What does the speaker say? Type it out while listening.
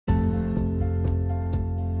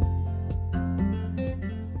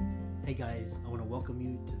Hey guys, I want to welcome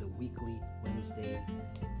you to the weekly Wednesday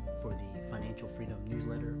for the Financial Freedom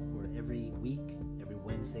newsletter, where every week, every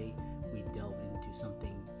Wednesday, we delve into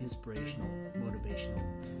something inspirational, motivational,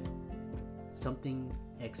 something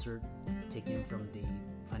excerpt taken from the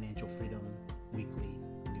Financial Freedom weekly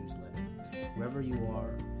newsletter. Wherever you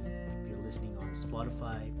are, if you're listening on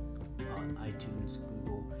Spotify, on iTunes,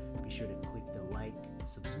 Google, be sure to click the like,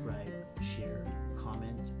 subscribe, share,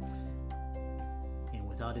 comment. And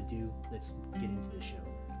without ado, let's get into the show.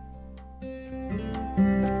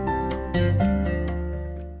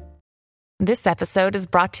 This episode is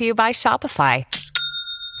brought to you by Shopify.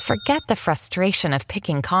 Forget the frustration of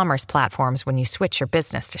picking commerce platforms when you switch your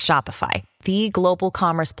business to Shopify, the global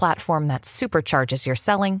commerce platform that supercharges your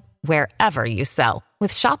selling wherever you sell.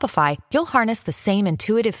 With Shopify, you'll harness the same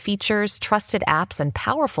intuitive features, trusted apps, and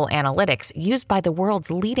powerful analytics used by the world's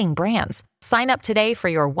leading brands. Sign up today for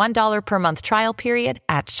your $1 per month trial period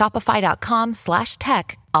at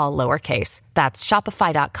shopify.com/tech, all lowercase. That's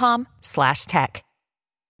shopify.com/tech.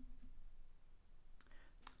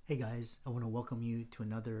 Hey guys, I want to welcome you to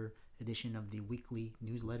another edition of the weekly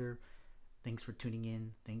newsletter. Thanks for tuning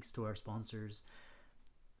in. Thanks to our sponsors.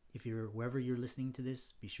 If you're wherever you're listening to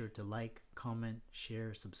this, be sure to like, comment,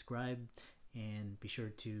 share, subscribe, and be sure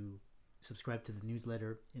to subscribe to the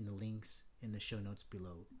newsletter in the links in the show notes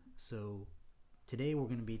below. So today we're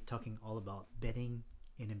going to be talking all about betting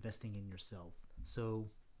and investing in yourself.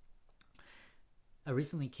 So I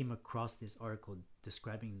recently came across this article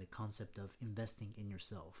describing the concept of investing in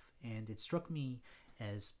yourself, and it struck me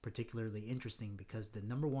as particularly interesting because the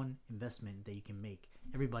number one investment that you can make,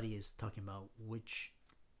 everybody is talking about which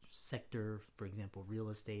sector, for example, real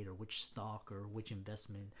estate, or which stock or which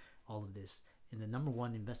investment, all of this. And the number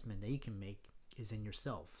one investment that you can make is in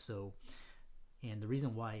yourself. So, and the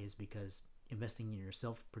reason why is because investing in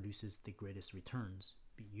yourself produces the greatest returns.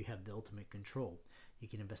 You have the ultimate control. You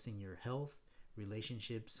can invest in your health,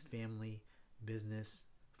 relationships, family, business,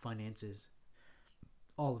 finances,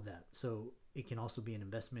 all of that. So it can also be an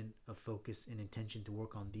investment of focus and intention to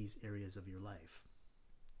work on these areas of your life.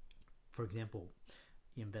 For example,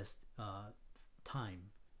 you invest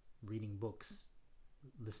time reading books,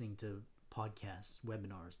 listening to podcasts,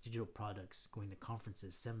 webinars, digital products, going to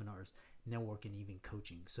conferences, seminars, networking, even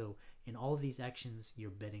coaching. So in all of these actions,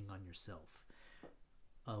 you're betting on yourself.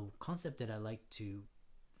 A concept that I like to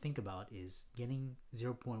think about is getting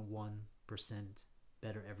 0.1%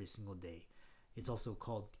 better every single day. It's also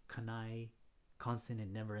called KANAI, constant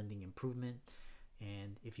and never-ending improvement.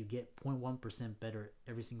 And if you get 0.1% better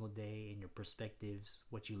every single day in your perspectives,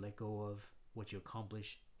 what you let go of, what you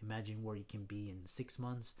accomplish, imagine where you can be in 6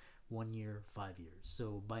 months, 1 year, 5 years.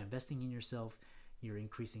 So by investing in yourself, you're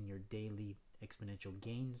increasing your daily exponential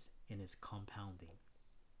gains, and it's compounding.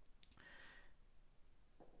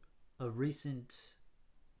 A recent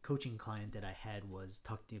coaching client that I had was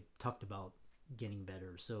talked about getting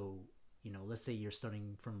better. So, let's say you're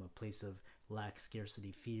starting from a place of lack,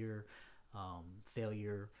 scarcity, fear,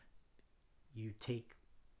 failure. You take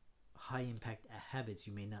high impact habits.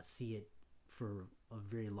 You may not see it for a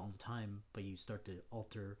very long time, but you start to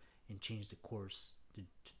alter and change the course,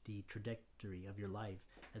 the trajectory of your life,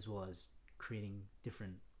 as well as creating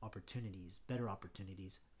different opportunities, better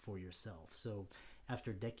opportunities for yourself. So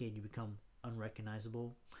after a decade, you become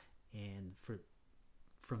unrecognizable, and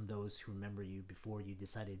from those who remember you before you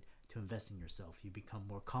decided to invest in yourself, you become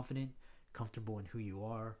more confident, comfortable in who you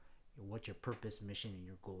are, what your purpose, mission, and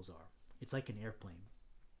your goals are. It's like an airplane.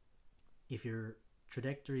 If your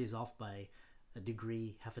trajectory is off by a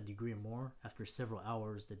degree, half a degree or more, after several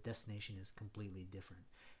hours, the destination is completely different.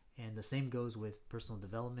 And the same goes with personal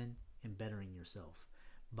development and bettering yourself.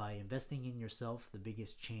 By investing in yourself, the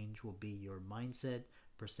biggest change will be your mindset,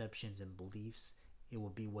 perceptions, and beliefs. It will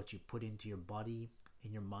be what you put into your body,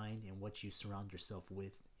 in your mind, and what you surround yourself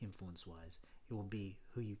with influence-wise. It will be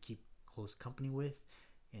who you keep close company with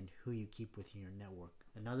and who you keep within your network.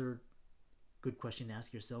 Another good question to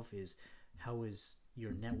ask yourself is, how is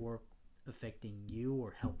your network affecting you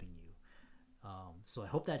or helping you? So I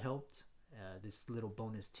hope that helped, this little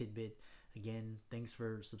bonus tidbit. Again, thanks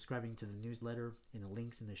for subscribing to the newsletter in the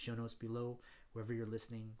links in the show notes below. Wherever you're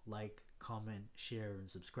listening, like, comment, share, and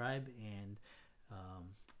subscribe, and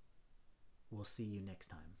we'll see you next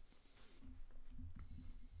time.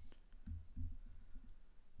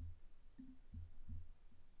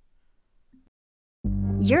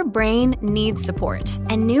 Your brain needs support,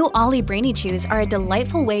 and new Ollie Brainy Chews are a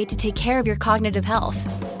delightful way to take care of your cognitive health.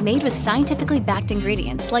 Made with scientifically backed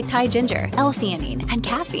ingredients like Thai ginger, L-theanine, and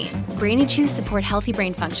caffeine, Brainy Chews support healthy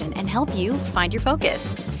brain function and help you find your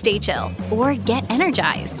focus, stay chill, or get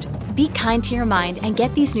energized. Be kind to your mind and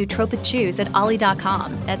get these nootropic chews at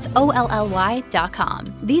olly.com. That's OLLY.com.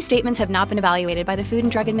 These statements have not been evaluated by the Food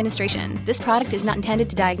and Drug Administration. This product is not intended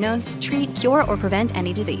to diagnose, treat, cure, or prevent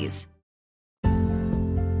any disease.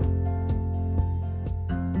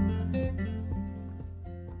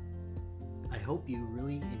 I hope you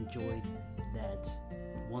really enjoyed that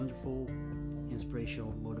wonderful,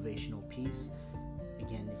 inspirational, motivational piece.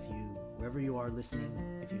 Again, wherever you are listening,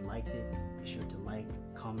 if you liked it, be sure to like,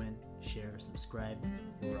 comment, share, subscribe.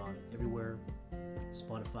 We're on everywhere: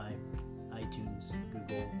 Spotify, iTunes,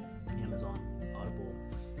 Google, Amazon, Audible.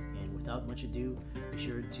 And without much ado, be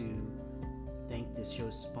sure to thank this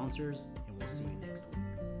show's sponsors, and we'll see you next week.